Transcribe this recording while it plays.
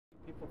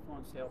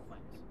flown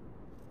sailplanes?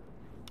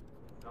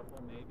 A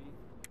couple, maybe.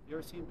 You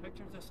ever seen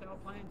pictures of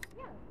sailplanes?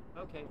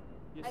 Yeah. Okay.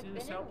 You've I've seen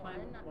been a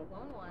sailplane? in one, not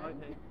flown one.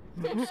 Okay.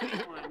 You've seen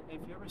one. If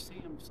you ever see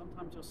them,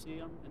 sometimes you'll see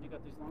them, and you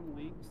got these long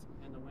wings,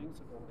 and the wings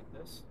will go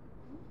like this,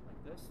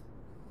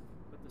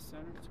 but the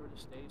center sort of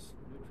stays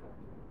neutral.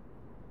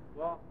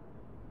 Well,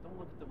 don't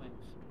look at the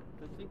wings.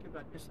 But think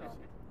about yourself.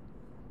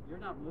 You're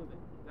not moving.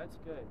 That's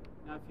good.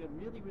 Now, if you had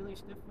really, really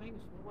stiff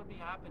wings, what would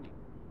be happening?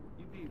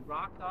 You'd be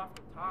rocked off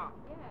the top.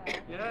 Yeah.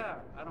 Yeah,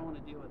 I don't want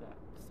to deal with that.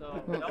 So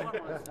no one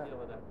wants to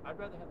deal with that. I'd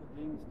rather have the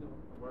wings do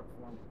the work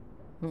for me.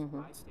 So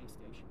I stay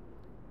stationary.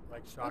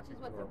 Like shock Which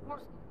is what's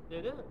absorbers. important.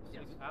 It is.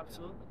 Yes.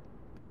 Absolutely.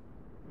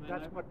 I mean,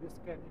 That's what this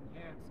can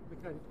enhance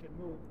because it can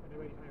move at a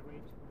very high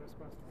rate in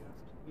response to gas.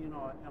 You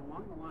know,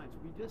 along the lines,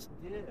 we just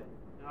did,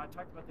 and I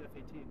talked about the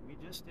F-18, we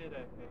just did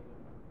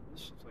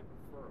this is like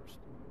the first.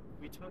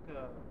 We took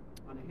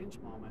on a hinge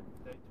moment,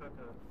 they took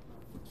a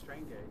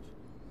strain gauge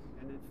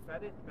and then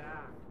fed it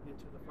back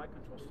into the flight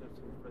control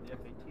system for the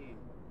F-18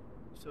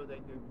 so they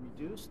could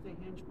reduce the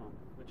hinge moment,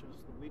 which was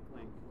the weak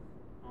link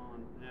on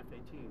an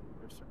F-18.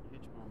 There's certain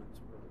hinge moments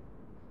where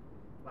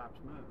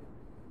flaps move.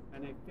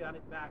 And they fed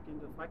it back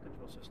into the flight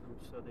control system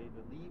so they'd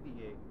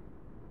alleviate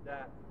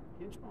that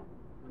hinge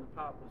moment when the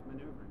pilot was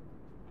maneuvering.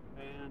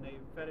 And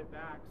they fed it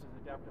back as an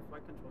adaptive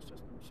flight control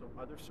system so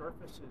other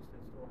surfaces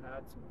that still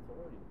had some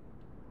authority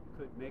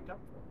could make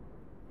up for it.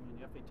 I mean,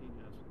 the F-18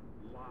 has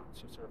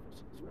lots of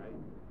surfaces, right?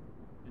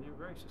 And they were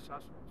very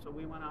successful. So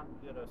we went out and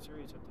did a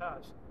series of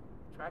tests,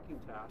 tracking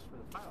tests for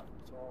the pilot.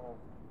 It's all,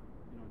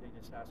 you know, they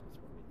just asked us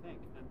what we think.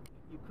 And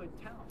you could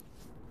tell.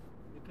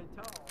 You could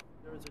tell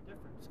there was a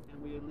difference. And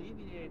we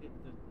alleviated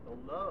the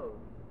load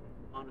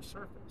on a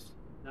surface.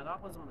 Now that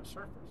was on a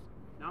surface.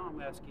 Now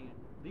I'm asking,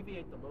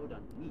 alleviate the load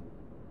on me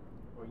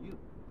or you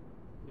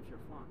if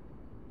you're flying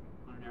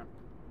on an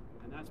airplane.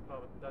 And that's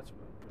what we did.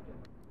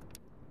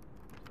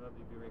 So that'd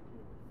be very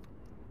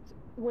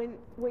cool.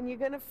 When you're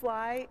going to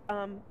fly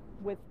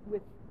with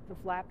the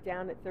flap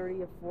down at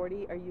 30 or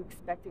 40, are you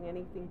expecting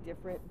anything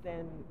different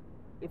than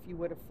if you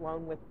would have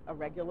flown with a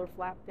regular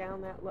flap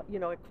down that low? You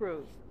know, at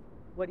cruise?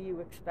 What are you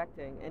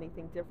expecting?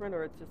 Anything different,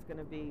 or it's just going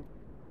to be?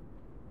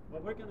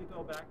 Well, we're going to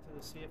go back to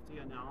the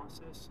CFD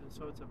analysis, and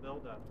so it's a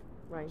build-up.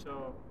 Right.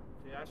 So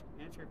to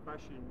answer your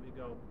question, we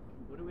go,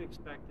 what do we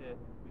expect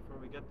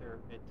before we get there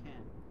at 10?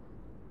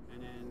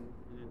 And then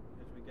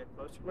as we get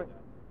closer to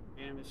that,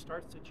 and if it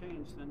starts to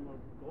change, then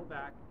we'll go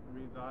back and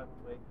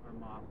reevaluate our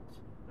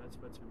models. That's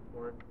what's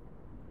important.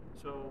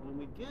 So when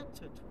we get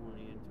to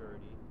 20 and 30,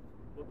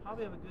 we'll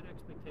probably have a good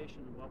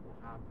expectation of what will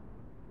happen.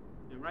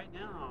 And right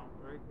now,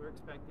 we're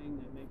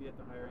expecting that maybe at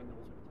the higher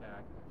angles of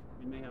attack,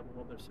 we may have a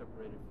little bit of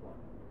separated flow,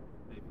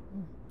 maybe.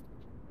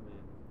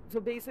 So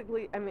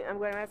basically, I mean, I'm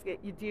going to ask you,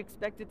 do you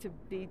expect it to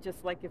be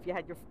just like if you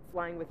had your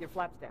flying with your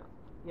flaps down,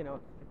 you know,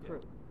 at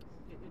cruise?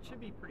 It should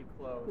be pretty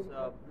close.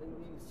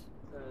 These,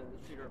 the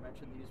shooter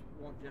mentioned, these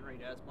won't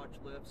generate as much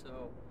lift,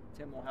 so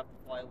Tim will have to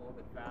fly a little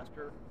bit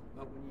faster.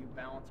 But when you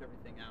balance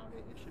everything out,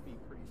 it should be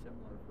pretty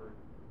similar for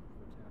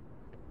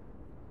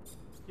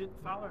Tim.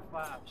 Fowler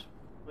flaps,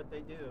 what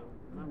they do,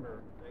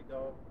 remember, they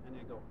go and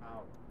they go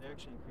out. They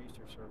actually increase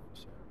their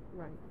surface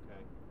area. Right.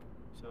 Okay.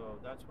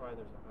 So that's why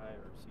there's a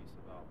higher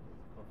C-sub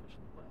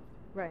coefficient lift.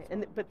 Right,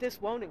 but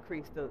this won't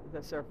increase the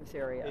surface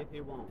area.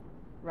 It won't.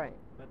 Right.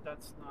 But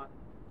that's not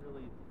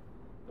really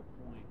the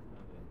point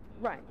of it.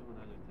 Right. Doing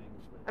other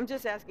things with I'm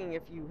just asking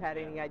if you had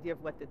any idea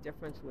of what the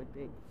difference would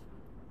be.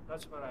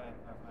 That's what I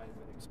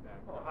would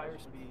expect. Well, the higher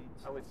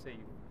speeds. I would say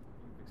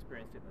you've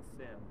experienced it in the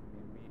sim. I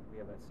mean, we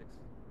have a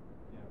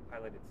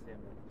piloted sim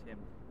that Tim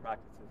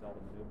practices all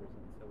the maneuvers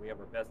in, so we have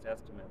our best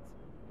estimates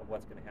of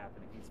what's going to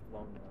happen if he's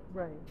flown those.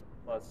 Right.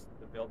 Plus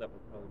the build-up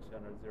approach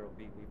under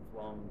 0B, we've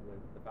flown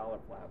with the Fowler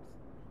flaps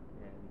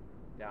in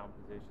down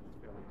positions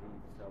fairly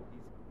deep, so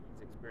he's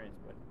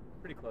experienced, but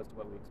pretty close to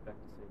what we expect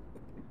to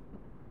see.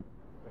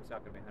 But it's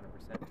not going to be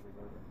 100%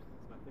 reloaded.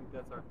 So I think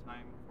that's our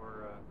time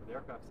for the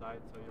aircraft side,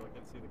 so you'll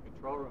get to see the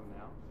control room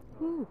now.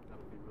 So Ooh.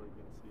 that'll be really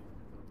good to see.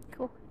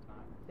 Cool.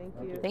 Thank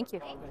you. Thank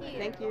you.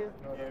 Thank you.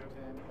 Tim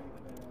and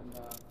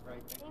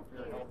Frank, thank you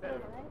for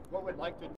your help. What we'd like to